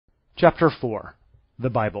Chapter 4. The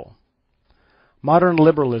Bible. Modern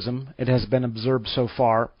liberalism, it has been observed so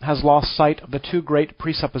far, has lost sight of the two great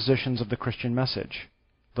presuppositions of the Christian message,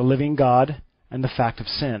 the living God and the fact of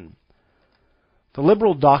sin. The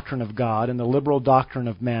liberal doctrine of God and the liberal doctrine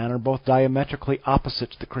of man are both diametrically opposite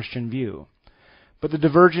to the Christian view. But the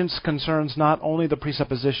divergence concerns not only the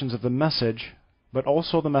presuppositions of the message, but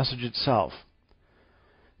also the message itself.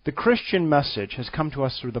 The Christian message has come to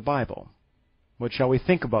us through the Bible. What shall we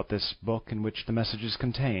think about this book in which the message is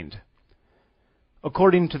contained?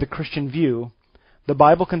 According to the Christian view, the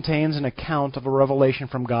Bible contains an account of a revelation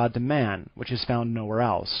from God to man, which is found nowhere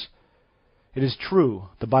else. It is true,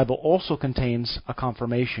 the Bible also contains a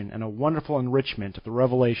confirmation and a wonderful enrichment of the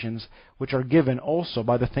revelations which are given also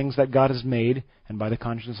by the things that God has made and by the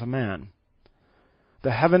conscience of man.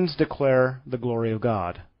 The heavens declare the glory of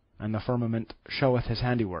God, and the firmament showeth his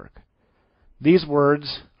handiwork. These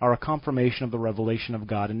words are a confirmation of the revelation of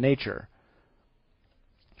God in nature.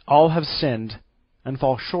 All have sinned and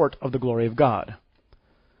fall short of the glory of God.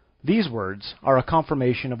 These words are a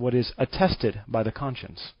confirmation of what is attested by the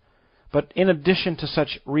conscience. But in addition to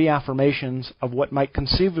such reaffirmations of what might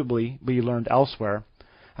conceivably be learned elsewhere,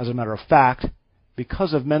 as a matter of fact,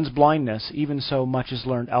 because of men's blindness, even so much is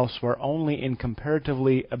learned elsewhere only in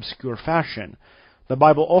comparatively obscure fashion. The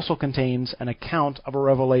Bible also contains an account of a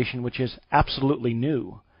revelation which is absolutely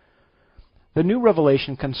new. The new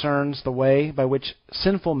revelation concerns the way by which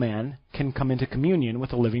sinful man can come into communion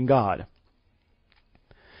with the living God.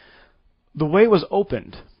 The way was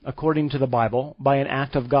opened, according to the Bible, by an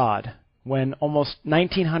act of God, when almost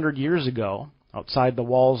 1900 years ago, outside the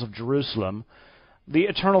walls of Jerusalem, the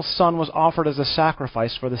eternal Son was offered as a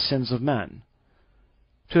sacrifice for the sins of men.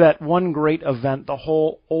 To that one great event the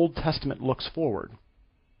whole Old Testament looks forward,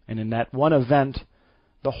 and in that one event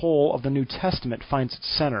the whole of the New Testament finds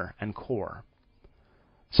its center and core.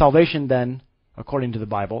 Salvation, then, according to the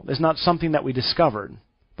Bible, is not something that we discovered,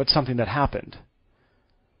 but something that happened.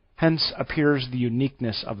 Hence appears the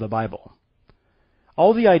uniqueness of the Bible.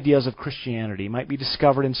 All the ideas of Christianity might be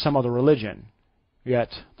discovered in some other religion, yet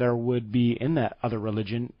there would be in that other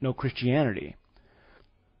religion no Christianity.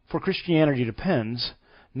 For Christianity depends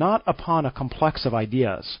not upon a complex of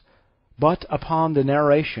ideas, but upon the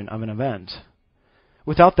narration of an event.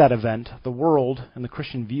 Without that event, the world, in the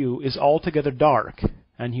Christian view, is altogether dark,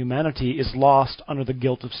 and humanity is lost under the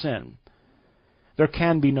guilt of sin. There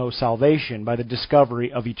can be no salvation by the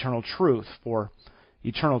discovery of eternal truth, for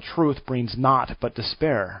eternal truth brings naught but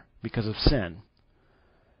despair because of sin.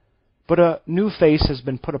 But a new face has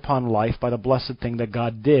been put upon life by the blessed thing that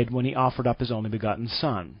God did when he offered up his only begotten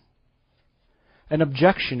Son. An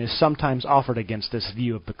objection is sometimes offered against this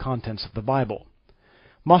view of the contents of the Bible.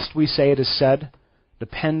 Must we say it is said,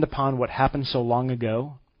 depend upon what happened so long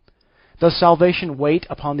ago? Does salvation wait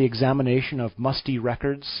upon the examination of musty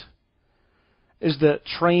records? Is the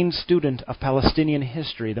trained student of Palestinian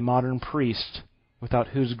history the modern priest, without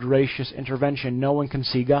whose gracious intervention no one can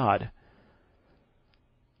see God?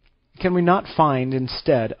 Can we not find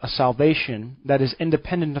instead a salvation that is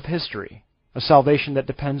independent of history, a salvation that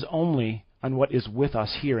depends only on what is with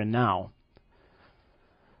us here and now?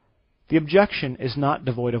 The objection is not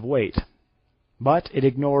devoid of weight, but it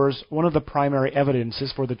ignores one of the primary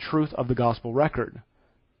evidences for the truth of the gospel record.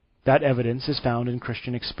 That evidence is found in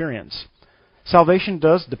Christian experience. Salvation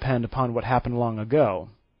does depend upon what happened long ago,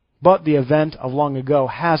 but the event of long ago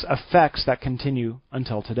has effects that continue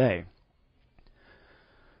until today.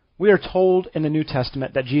 We are told in the New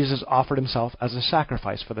Testament that Jesus offered himself as a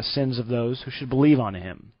sacrifice for the sins of those who should believe on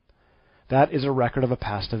him. That is a record of a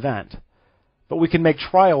past event. But we can make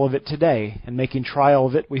trial of it today, and making trial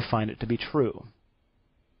of it, we find it to be true.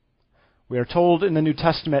 We are told in the New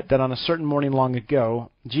Testament that on a certain morning long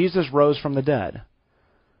ago, Jesus rose from the dead.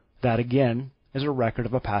 That, again, is a record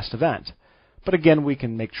of a past event. But again, we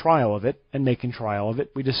can make trial of it, and making trial of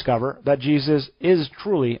it, we discover that Jesus is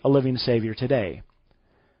truly a living Savior today.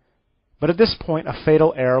 But at this point, a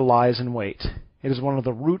fatal error lies in wait. It is one of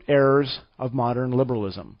the root errors of modern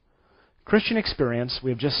liberalism. Christian experience,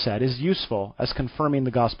 we have just said, is useful as confirming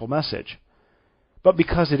the gospel message. But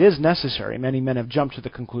because it is necessary, many men have jumped to the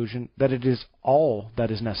conclusion that it is all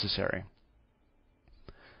that is necessary.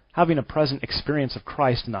 Having a present experience of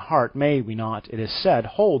Christ in the heart, may we not, it is said,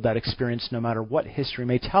 hold that experience no matter what history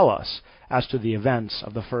may tell us as to the events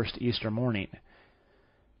of the first Easter morning.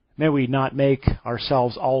 May we not make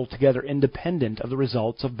ourselves altogether independent of the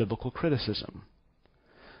results of biblical criticism.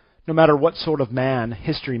 No matter what sort of man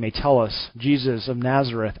history may tell us Jesus of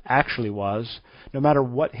Nazareth actually was, no matter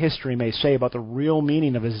what history may say about the real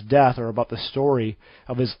meaning of his death or about the story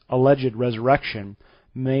of his alleged resurrection,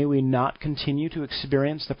 may we not continue to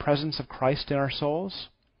experience the presence of Christ in our souls?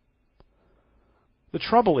 The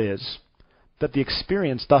trouble is that the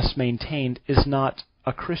experience thus maintained is not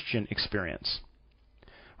a Christian experience.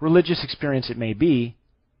 Religious experience it may be,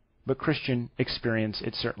 but Christian experience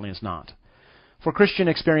it certainly is not. For Christian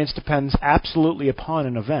experience depends absolutely upon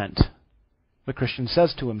an event. The Christian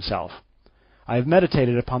says to himself, I have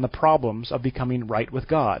meditated upon the problems of becoming right with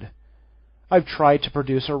God. I've tried to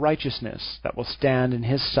produce a righteousness that will stand in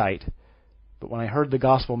His sight, but when I heard the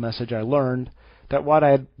gospel message, I learned that what I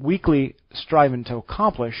had weakly striven to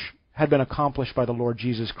accomplish had been accomplished by the Lord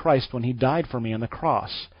Jesus Christ when He died for me on the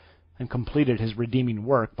cross and completed His redeeming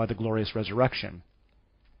work by the glorious resurrection.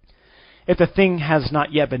 If the thing has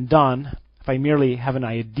not yet been done, if I merely have an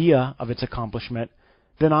idea of its accomplishment,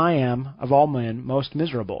 then I am, of all men, most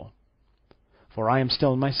miserable, for I am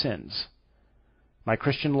still in my sins. My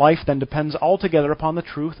Christian life then depends altogether upon the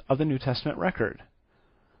truth of the New Testament record.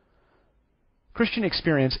 Christian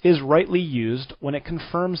experience is rightly used when it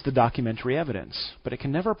confirms the documentary evidence, but it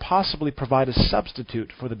can never possibly provide a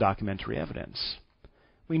substitute for the documentary evidence.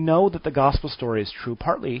 We know that the gospel story is true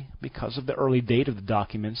partly because of the early date of the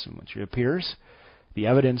documents in which it appears, the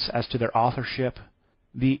evidence as to their authorship,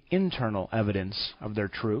 the internal evidence of their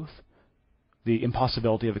truth, the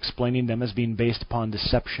impossibility of explaining them as being based upon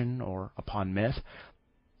deception or upon myth.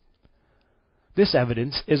 This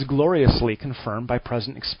evidence is gloriously confirmed by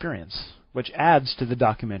present experience, which adds to the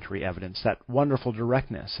documentary evidence that wonderful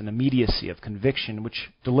directness and immediacy of conviction which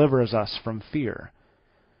delivers us from fear.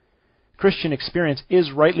 Christian experience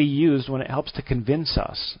is rightly used when it helps to convince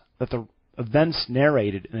us that the events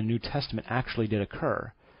narrated in the New Testament actually did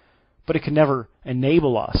occur, but it can never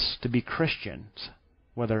enable us to be Christians,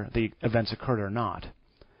 whether the events occurred or not.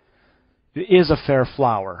 It is a fair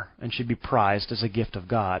flower and should be prized as a gift of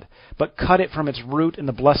God, but cut it from its root in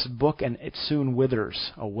the blessed book and it soon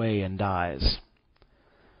withers away and dies.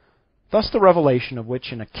 Thus the revelation of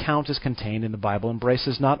which an account is contained in the Bible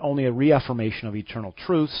embraces not only a reaffirmation of eternal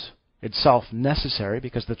truths, itself necessary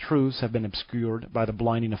because the truths have been obscured by the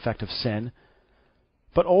blinding effect of sin,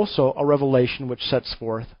 but also a revelation which sets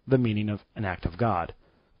forth the meaning of an act of God.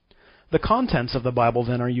 The contents of the Bible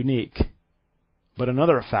then are unique. But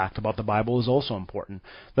another fact about the Bible is also important.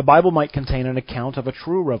 The Bible might contain an account of a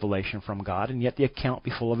true revelation from God, and yet the account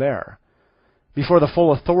be full of error. Before the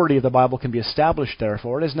full authority of the Bible can be established,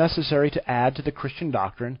 therefore, it is necessary to add to the Christian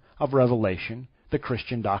doctrine of revelation the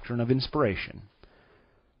Christian doctrine of inspiration.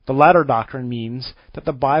 The latter doctrine means that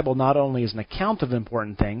the Bible not only is an account of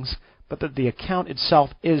important things, but that the account itself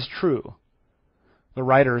is true. The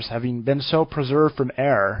writers, having been so preserved from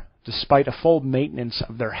error, despite a full maintenance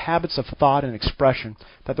of their habits of thought and expression,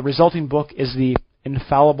 that the resulting book is the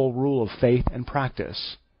infallible rule of faith and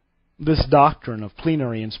practice. This doctrine of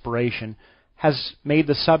plenary inspiration has made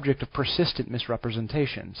the subject of persistent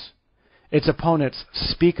misrepresentations. Its opponents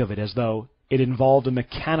speak of it as though it involved a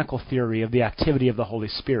mechanical theory of the activity of the Holy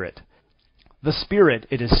Spirit. The Spirit,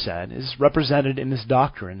 it is said, is represented in this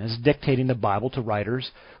doctrine as dictating the Bible to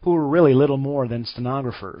writers who were really little more than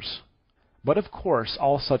stenographers. But of course,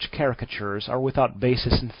 all such caricatures are without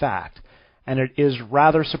basis in fact, and it is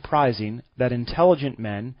rather surprising that intelligent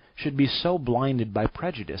men should be so blinded by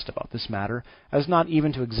prejudice about this matter as not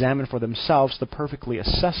even to examine for themselves the perfectly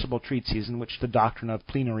accessible treatises in which the doctrine of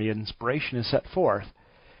plenary inspiration is set forth.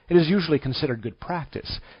 It is usually considered good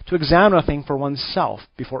practice to examine a thing for oneself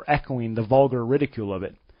before echoing the vulgar ridicule of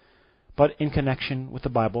it. But in connection with the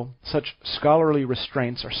Bible, such scholarly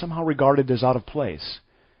restraints are somehow regarded as out of place.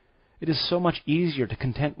 It is so much easier to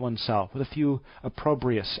content oneself with a few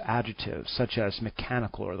opprobrious adjectives, such as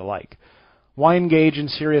mechanical or the like. Why engage in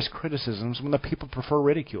serious criticisms when the people prefer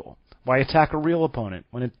ridicule? Why attack a real opponent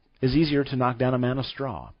when it is easier to knock down a man of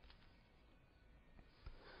straw?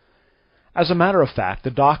 As a matter of fact, the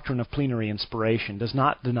doctrine of plenary inspiration does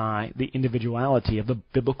not deny the individuality of the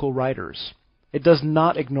biblical writers. It does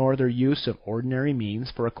not ignore their use of ordinary means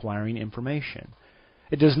for acquiring information.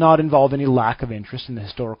 It does not involve any lack of interest in the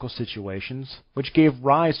historical situations which gave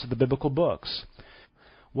rise to the biblical books.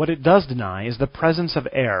 What it does deny is the presence of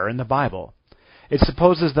error in the Bible. It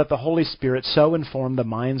supposes that the Holy Spirit so informed the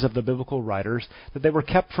minds of the biblical writers that they were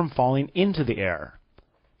kept from falling into the error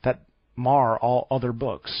that mar all other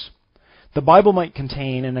books. The Bible might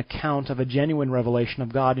contain an account of a genuine revelation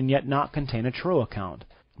of God and yet not contain a true account.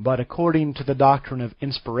 But according to the doctrine of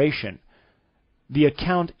inspiration, the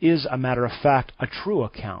account is, a matter of fact, a true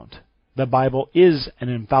account. The Bible is an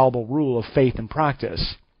infallible rule of faith and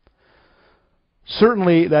practice.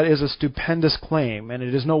 Certainly that is a stupendous claim, and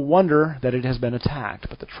it is no wonder that it has been attacked.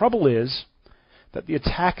 But the trouble is that the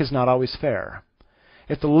attack is not always fair.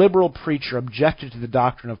 If the liberal preacher objected to the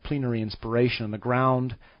doctrine of plenary inspiration on the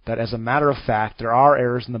ground that, as a matter of fact, there are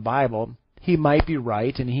errors in the Bible, he might be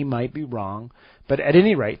right and he might be wrong, but at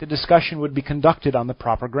any rate the discussion would be conducted on the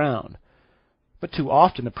proper ground. But too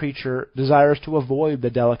often the preacher desires to avoid the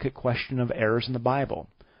delicate question of errors in the Bible,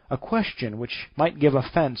 a question which might give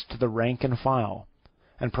offense to the rank and file,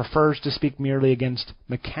 and prefers to speak merely against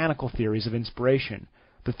mechanical theories of inspiration,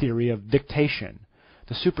 the theory of dictation,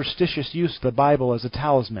 the superstitious use of the Bible as a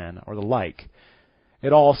talisman, or the like.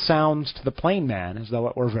 It all sounds to the plain man as though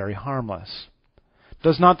it were very harmless.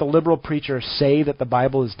 Does not the liberal preacher say that the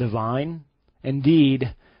Bible is divine?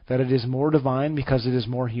 Indeed, that it is more divine because it is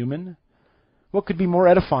more human? What could be more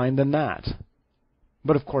edifying than that?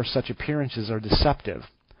 But of course such appearances are deceptive.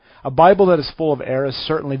 A Bible that is full of error is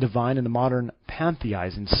certainly divine in the modern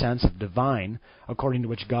pantheizing sense of divine, according to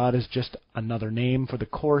which God is just another name for the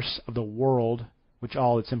course of the world, with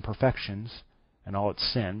all its imperfections and all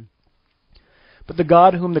its sin. But the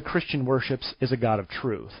God whom the Christian worships is a God of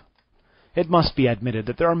truth. It must be admitted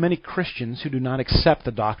that there are many Christians who do not accept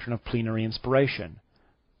the doctrine of plenary inspiration.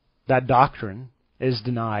 That doctrine is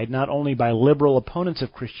denied not only by liberal opponents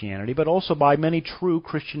of Christianity, but also by many true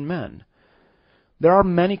Christian men. There are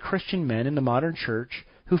many Christian men in the modern church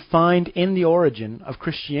who find in the origin of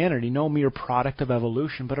Christianity no mere product of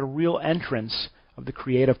evolution, but a real entrance of the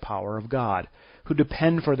creative power of God, who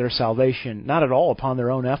depend for their salvation not at all upon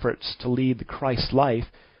their own efforts to lead the Christ life,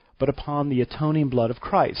 but upon the atoning blood of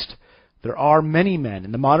Christ. There are many men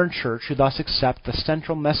in the modern church who thus accept the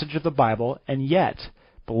central message of the Bible, and yet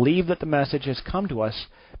believe that the message has come to us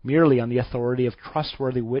merely on the authority of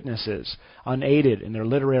trustworthy witnesses, unaided in their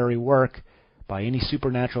literary work by any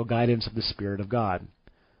supernatural guidance of the Spirit of God.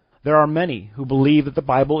 There are many who believe that the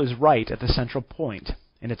Bible is right at the central point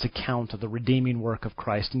in its account of the redeeming work of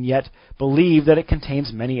Christ, and yet believe that it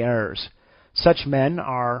contains many errors. Such men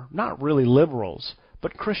are not really liberals,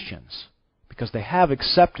 but Christians, because they have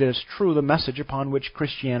accepted as true the message upon which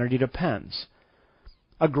Christianity depends.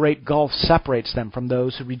 A great gulf separates them from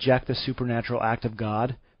those who reject the supernatural act of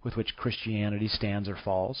God with which Christianity stands or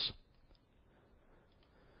falls.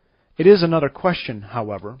 It is another question,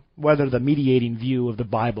 however, whether the mediating view of the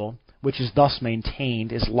Bible, which is thus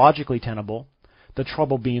maintained, is logically tenable, the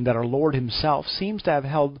trouble being that our Lord himself seems to have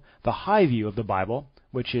held the high view of the Bible,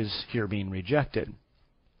 which is here being rejected.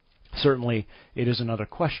 Certainly, it is another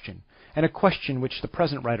question, and a question which the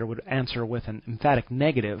present writer would answer with an emphatic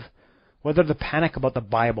negative, whether the panic about the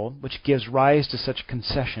Bible, which gives rise to such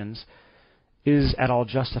concessions, is at all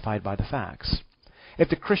justified by the facts. If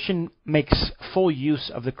the Christian makes full use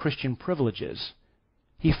of the Christian privileges,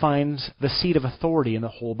 he finds the seat of authority in the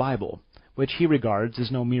whole Bible, which he regards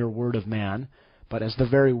as no mere word of man, but as the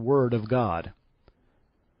very word of God.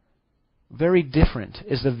 Very different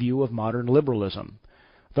is the view of modern liberalism.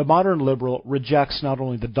 The modern liberal rejects not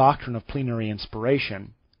only the doctrine of plenary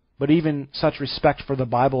inspiration, but even such respect for the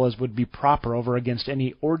Bible as would be proper over against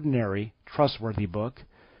any ordinary, trustworthy book.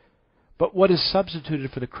 But what is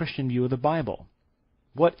substituted for the Christian view of the Bible?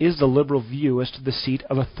 What is the liberal view as to the seat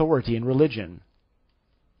of authority in religion?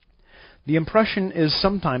 The impression is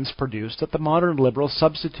sometimes produced that the modern liberal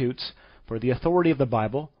substitutes for the authority of the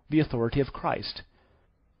Bible the authority of Christ.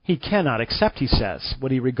 He cannot accept, he says,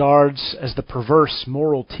 what he regards as the perverse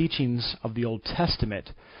moral teachings of the Old Testament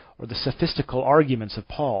or the sophistical arguments of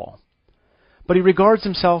Paul. But he regards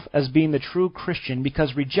himself as being the true Christian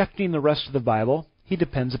because, rejecting the rest of the Bible, he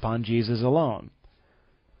depends upon Jesus alone.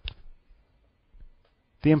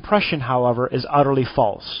 The impression, however, is utterly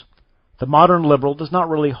false. The modern liberal does not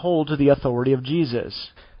really hold to the authority of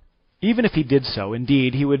Jesus. Even if he did so,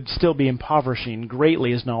 indeed, he would still be impoverishing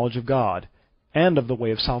greatly his knowledge of God and of the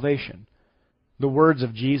way of salvation. The words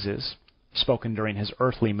of Jesus, spoken during his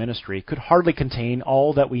earthly ministry, could hardly contain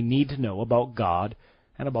all that we need to know about God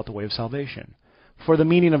and about the way of salvation. For the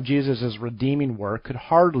meaning of Jesus' redeeming work could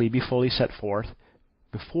hardly be fully set forth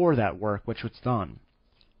before that work which was done.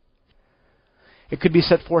 It could be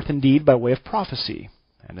set forth indeed by way of prophecy,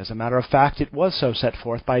 and as a matter of fact it was so set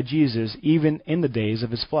forth by Jesus even in the days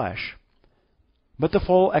of his flesh. But the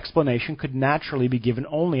full explanation could naturally be given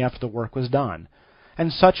only after the work was done,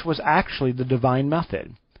 and such was actually the divine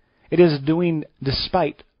method. It is doing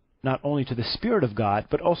despite not only to the Spirit of God,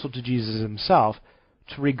 but also to Jesus himself,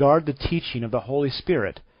 to regard the teaching of the Holy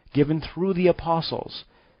Spirit, given through the apostles,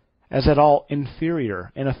 as at all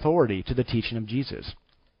inferior in authority to the teaching of Jesus.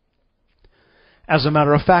 As a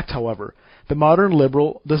matter of fact, however, the modern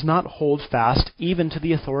liberal does not hold fast even to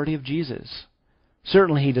the authority of Jesus.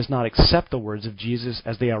 Certainly he does not accept the words of Jesus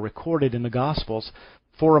as they are recorded in the Gospels,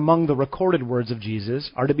 For among the recorded words of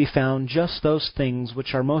Jesus are to be found just those things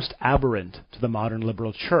which are most aberrant to the modern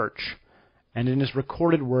liberal church. And in his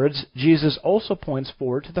recorded words, Jesus also points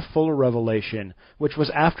forward to the fuller revelation, which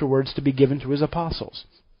was afterwards to be given to his apostles.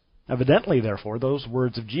 Evidently, therefore, those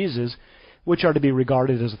words of Jesus, which are to be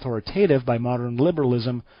regarded as authoritative by modern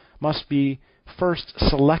liberalism, must be first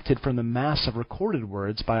selected from the mass of recorded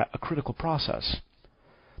words by a critical process.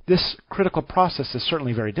 This critical process is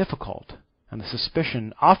certainly very difficult, and the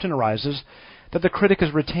suspicion often arises that the critic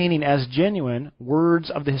is retaining as genuine words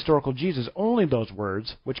of the historical Jesus only those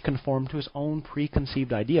words which conform to his own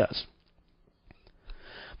preconceived ideas.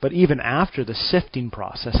 But even after the sifting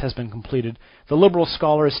process has been completed, the liberal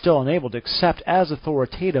scholar is still unable to accept as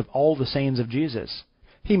authoritative all the sayings of Jesus.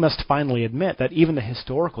 He must finally admit that even the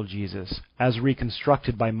historical Jesus, as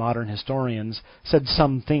reconstructed by modern historians, said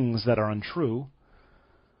some things that are untrue.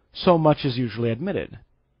 So much is usually admitted.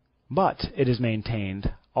 But, it is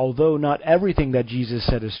maintained, although not everything that Jesus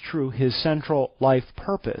said is true, his central life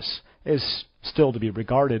purpose is still to be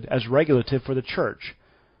regarded as regulative for the church.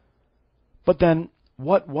 But then,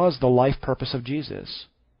 what was the life purpose of Jesus?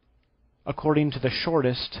 According to the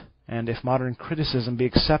shortest, and if modern criticism be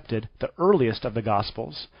accepted, the earliest of the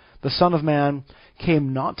Gospels, the Son of Man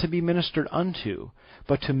came not to be ministered unto,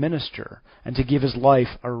 but to minister, and to give his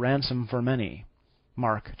life a ransom for many.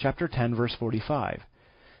 Mark chapter 10, verse 45.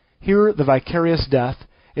 Here the vicarious death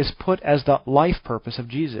is put as the life purpose of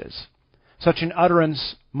Jesus. Such an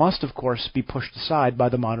utterance must, of course, be pushed aside by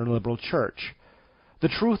the modern liberal church. The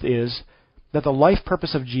truth is that the life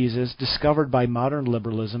purpose of Jesus discovered by modern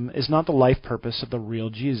liberalism is not the life purpose of the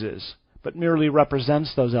real Jesus, but merely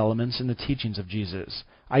represents those elements in the teachings of Jesus,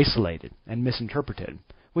 isolated and misinterpreted,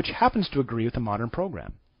 which happens to agree with the modern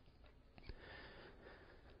program.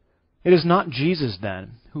 It is not Jesus,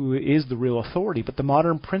 then, who is the real authority, but the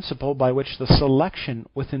modern principle by which the selection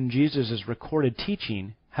within Jesus' recorded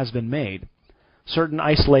teaching has been made. Certain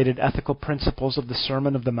isolated ethical principles of the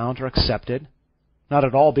Sermon of the Mount are accepted, not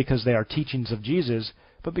at all because they are teachings of Jesus,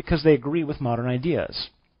 but because they agree with modern ideas.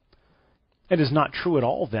 It is not true at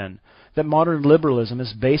all, then, that modern liberalism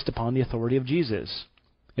is based upon the authority of Jesus.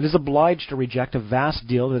 It is obliged to reject a vast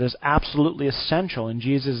deal that is absolutely essential in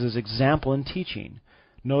Jesus' example and teaching,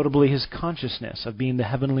 notably his consciousness of being the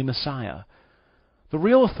heavenly Messiah. The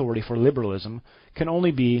real authority for liberalism can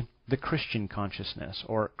only be the Christian consciousness,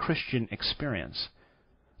 or Christian experience.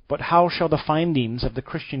 But how shall the findings of the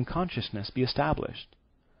Christian consciousness be established?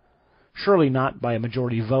 Surely not by a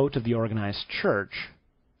majority vote of the organized church.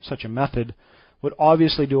 Such a method would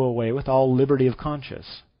obviously do away with all liberty of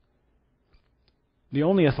conscience. The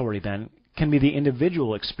only authority, then, can be the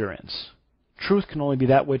individual experience. Truth can only be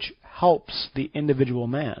that which helps the individual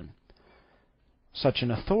man. Such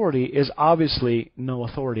an authority is obviously no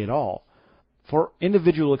authority at all, for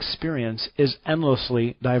individual experience is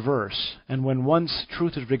endlessly diverse, and when once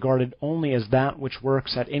truth is regarded only as that which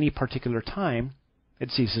works at any particular time,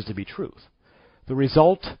 it ceases to be truth. The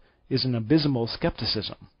result is an abysmal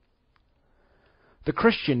skepticism. The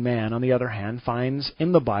Christian man, on the other hand, finds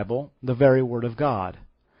in the Bible the very Word of God.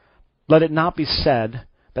 Let it not be said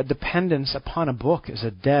that dependence upon a book is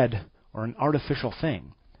a dead or an artificial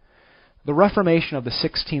thing. The Reformation of the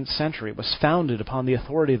 16th century was founded upon the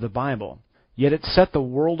authority of the Bible, yet it set the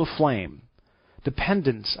world aflame.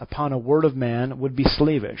 Dependence upon a word of man would be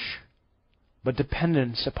slavish, but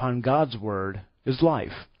dependence upon God's word is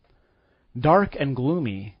life. Dark and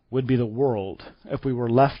gloomy would be the world if we were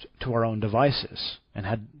left to our own devices and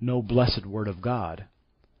had no blessed word of God.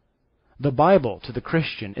 The Bible, to the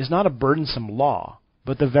Christian, is not a burdensome law,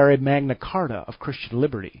 but the very Magna Carta of Christian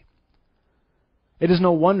liberty. It is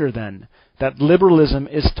no wonder, then, that liberalism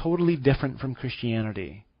is totally different from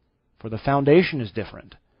Christianity, for the foundation is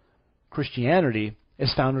different. Christianity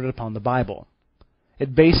is founded upon the Bible.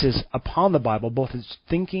 It bases upon the Bible both its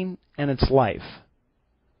thinking and its life.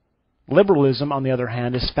 Liberalism, on the other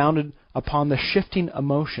hand, is founded upon the shifting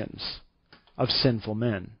emotions of sinful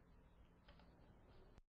men.